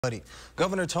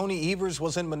Governor Tony Evers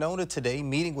was in Monona today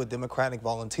meeting with Democratic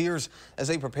volunteers as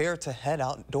they prepare to head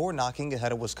out door knocking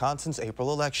ahead of Wisconsin's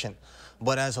April election.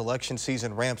 But as election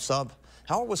season ramps up,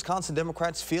 how are Wisconsin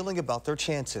Democrats feeling about their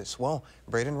chances? Well,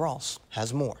 Braden Ross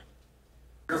has more.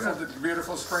 It's a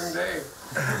beautiful spring day.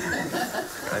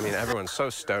 I mean, everyone's so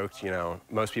stoked. You know,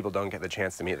 most people don't get the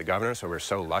chance to meet the governor, so we're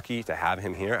so lucky to have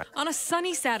him here. On a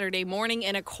sunny Saturday morning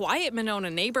in a quiet Monona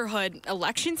neighborhood,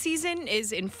 election season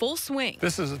is in full swing.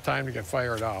 This is a time to get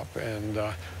fired up,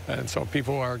 and so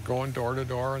people are going door to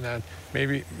door, and that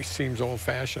maybe seems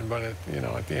old-fashioned, but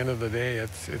at the end of the day,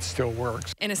 it still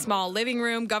works. In a small living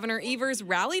room, Governor Evers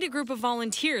rallied a group of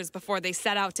volunteers before they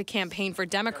set out to campaign for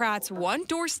Democrats one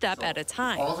doorstep at a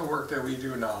time. All the work that we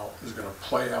do now is going to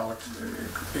play out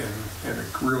in a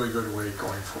really good way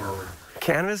going forward.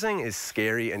 Canvassing is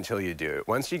scary until you do it.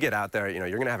 Once you get out there, you're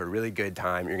going to have a really good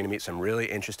time. You're going to meet some really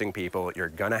interesting people. You're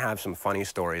going to have some funny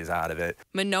stories out of it.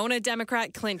 Monona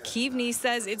Democrat Clint Keaveney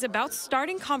says it's about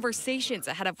starting conversations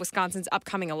ahead of Wisconsin's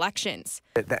upcoming elections.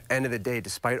 At the end of the day,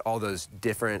 despite all those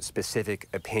different specific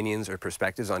opinions or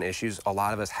perspectives on issues, a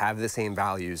lot of us have the same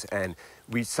values, and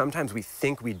sometimes we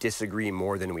think we disagree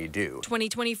more than we do.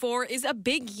 2024 is a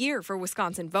big year for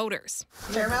Wisconsin voters.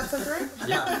 Fair maps on 3?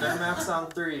 Yeah, fair maps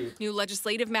on 3. New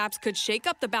legislative maps could shake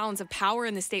up the balance of power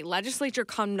in the state legislature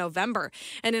come November.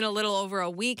 And in a little over a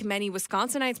week, many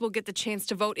Wisconsinites will get the chance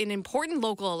to vote in important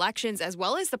local elections as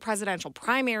well as the presidential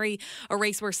primary, a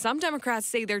race where some Democrats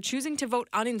say they're choosing to vote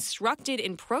uninstructed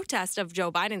in protest of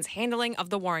Joe Biden's handling of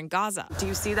the war in Gaza. Do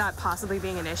you see that possibly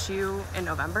being an issue in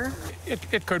November?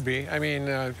 It could be. I mean,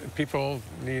 people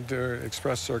need to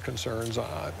express their concerns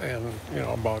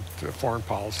about foreign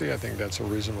policy. I think that's a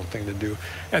reasonable thing to do.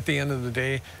 At the end of the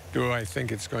day, do I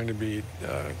think it's going to be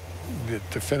the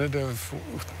definitive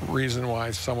reason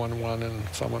why someone won and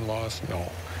someone lost? No,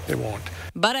 it won't.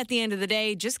 But at the end of the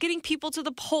day, just getting people to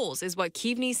the polls is what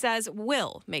Keaveney says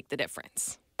will make the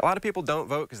difference. A lot of people don't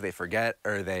vote because they forget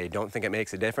or they don't think it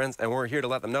makes a difference, and we're here to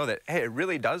let them know that, hey, it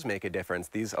really does make a difference.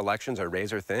 These elections are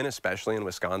razor thin, especially in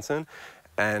Wisconsin,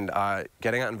 and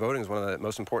getting out and voting is one of the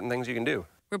most important things you can do.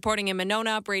 Reporting in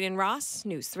Monona, Braden Ross,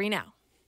 News 3 Now.